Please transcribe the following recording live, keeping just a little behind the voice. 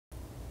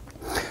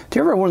Do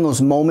you ever have one of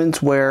those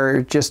moments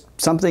where just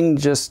something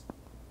just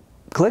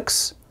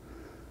clicks?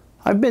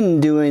 I've been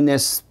doing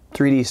this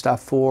 3D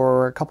stuff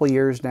for a couple of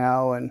years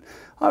now, and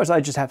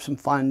I just have some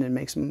fun and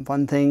make some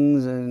fun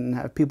things and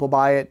have people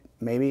buy it,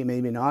 maybe,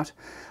 maybe not.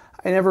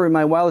 I never in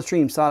my wildest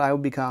dreams thought I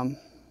would become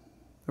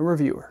a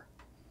reviewer.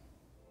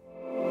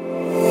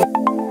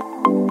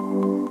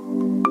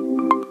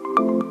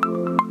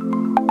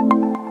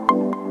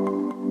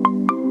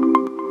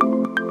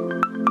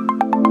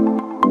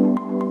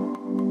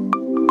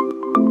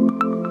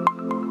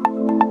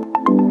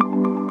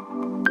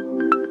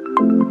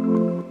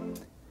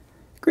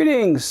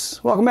 Greetings,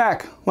 welcome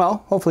back.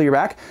 Well, hopefully you're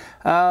back.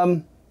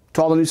 To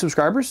all the new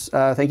subscribers,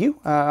 thank you.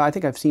 I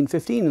think I've seen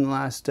 15 in the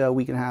last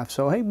week and a half,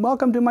 so hey,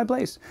 welcome to my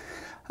place.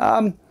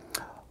 What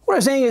I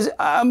was saying is,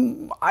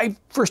 I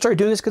first started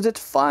doing this because it's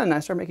fun. I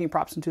started making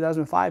props in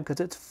 2005 because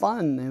it's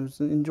fun. It was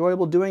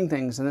enjoyable doing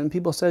things, and then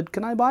people said,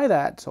 can I buy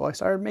that? So I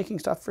started making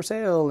stuff for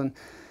sale, and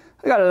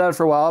I got it out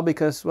for a while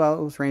because, well,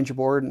 it was Ranger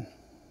Board, and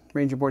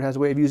Ranger Board has a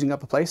way of using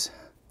up a place.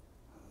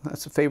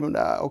 That's a favorite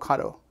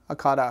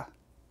Okada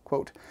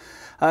quote.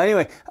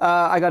 Anyway,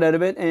 I got out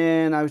of it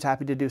and I was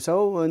happy to do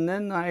so, and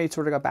then I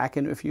sort of got back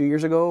into it a few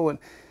years ago, and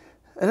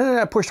then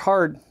I pushed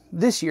hard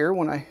this year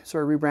when I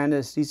sort of rebranded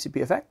as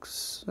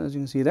DCPFX, as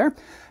you can see there,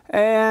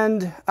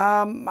 and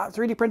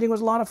 3D printing was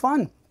a lot of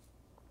fun.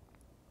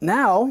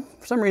 Now,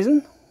 for some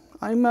reason,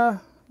 I'm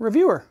a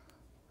reviewer.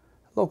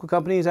 Local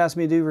companies asked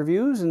me to do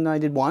reviews, and I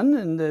did one,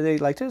 and they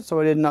liked it,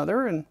 so I did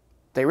another, and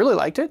they really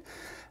liked it,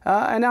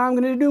 and now I'm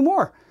going to do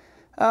more.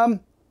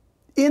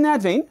 In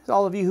that vein,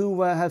 all of you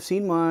who have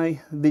seen my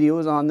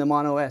videos on the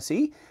Mono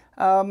SE,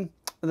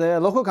 the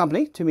local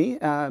company to me,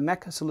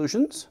 Mech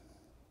Solutions,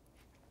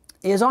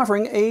 is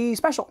offering a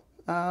special.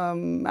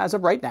 As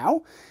of right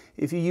now,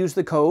 if you use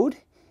the code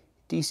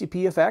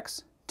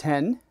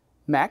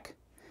DCPFX10MECH,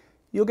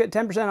 you'll get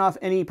 10% off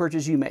any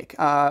purchase you make,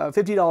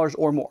 $50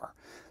 or more.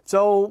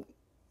 So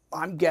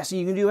I'm guessing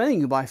you can do anything.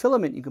 You can buy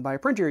filament, you can buy a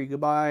printer, you can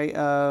buy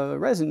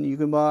resin, you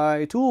can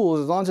buy tools.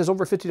 As long as it's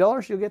over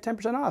 $50, you'll get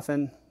 10% off.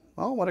 And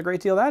well, what a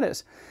great deal that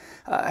is.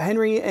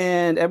 Henry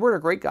and Edward are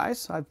great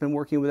guys. I've been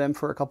working with them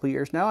for a couple of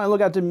years now. I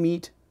got to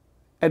meet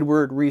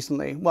Edward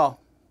recently, well,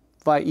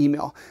 via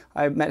email.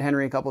 I've met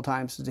Henry a couple of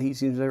times. He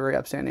seems a very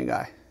upstanding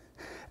guy.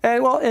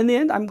 And well, in the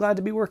end, I'm glad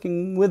to be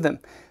working with them.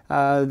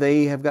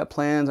 They have got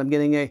plans. I'm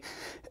getting a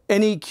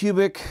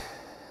Anycubic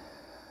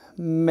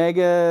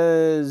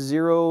Mega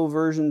Zero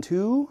version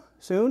 2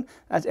 soon.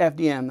 That's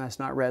FDM, that's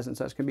not resin,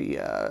 so that's going to be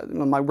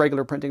my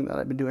regular printing that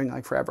I've been doing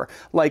like forever,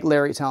 like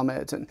Larry's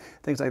helmets and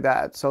things like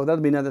that. So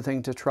that'll be another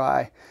thing to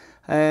try.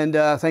 And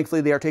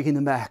thankfully they are taking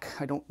them back.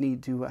 I don't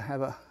need to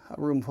have a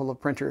room full of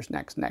printers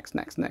next. So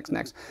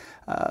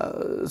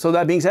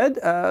that being said,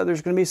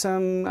 there's going to be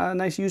some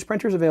nice used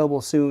printers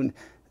available soon.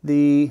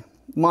 The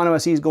Mono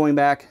SE is going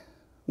back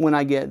when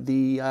I get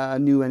the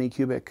new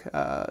Anycubic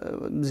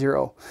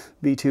Zero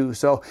V2.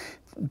 So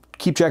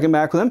keep checking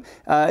back with them.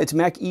 It's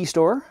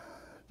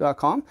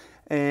mechestore.com,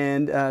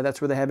 and that's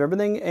where they have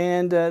everything,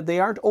 and they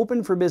aren't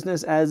open for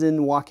business as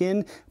in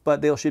walk-in,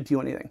 but they'll ship to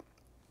you anything.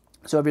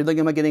 So if you're thinking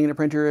about getting a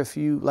printer, if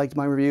you liked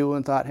my review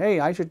and thought, hey,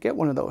 I should get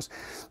one of those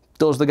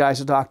are the guys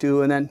to talk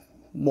to, and then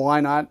why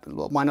not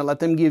let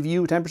them give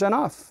you 10%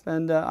 off?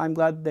 And I'm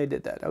glad they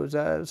did that. It was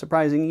a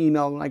surprising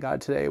email when I got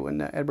it today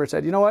when Edward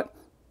said, you know what,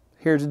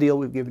 here's the deal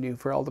we've given you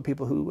for all the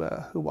people who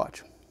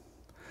watch.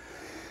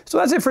 So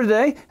that's it for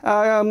today.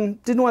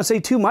 Didn't want to say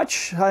too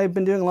much. I've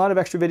been doing a lot of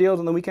extra videos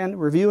on the weekend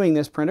reviewing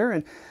this printer,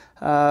 and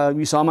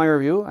you saw my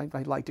review. I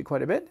liked it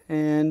quite a bit,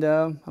 and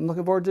I'm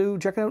looking forward to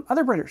checking out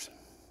other printers.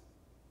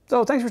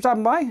 So thanks for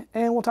stopping by,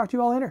 and we'll talk to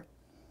you all later.